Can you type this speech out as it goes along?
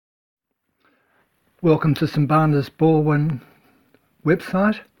Welcome to St Barnabas Baldwin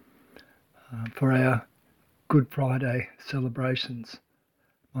website for our Good Friday celebrations.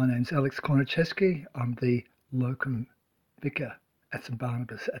 My name's Alex Kornacheski. I'm the locum vicar at St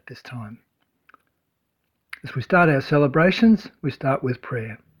Barnabas at this time. As we start our celebrations, we start with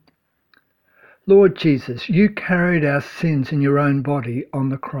prayer. Lord Jesus, you carried our sins in your own body on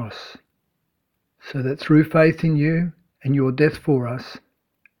the cross, so that through faith in you and your death for us,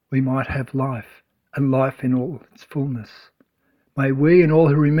 we might have life, and life in all its fullness. May we and all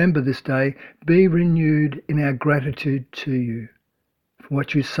who remember this day be renewed in our gratitude to you for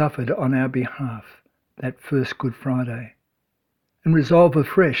what you suffered on our behalf that first Good Friday, and resolve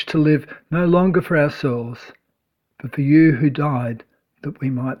afresh to live no longer for ourselves, but for you who died that we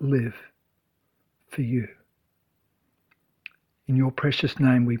might live for you. In your precious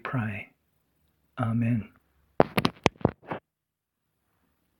name we pray. Amen.